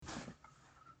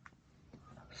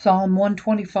Psalm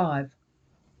 125.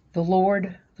 The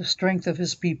Lord, the strength of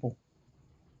his people.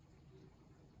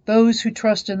 Those who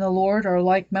trust in the Lord are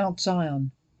like Mount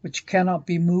Zion, which cannot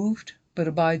be moved, but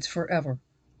abides forever.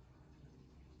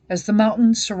 As the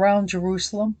mountains surround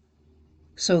Jerusalem,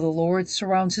 so the Lord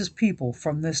surrounds his people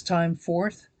from this time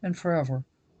forth and forever.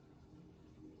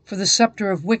 For the scepter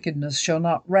of wickedness shall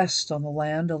not rest on the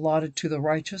land allotted to the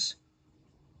righteous,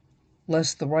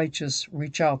 lest the righteous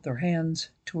reach out their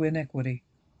hands to iniquity.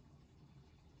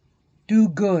 Do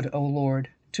good, O Lord,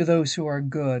 to those who are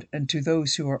good, and to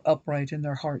those who are upright in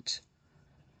their hearts.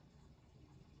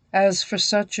 As for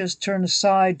such as turn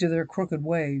aside to their crooked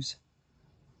ways,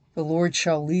 the Lord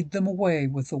shall lead them away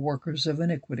with the workers of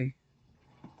iniquity.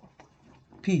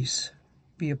 Peace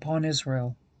be upon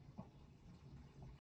Israel.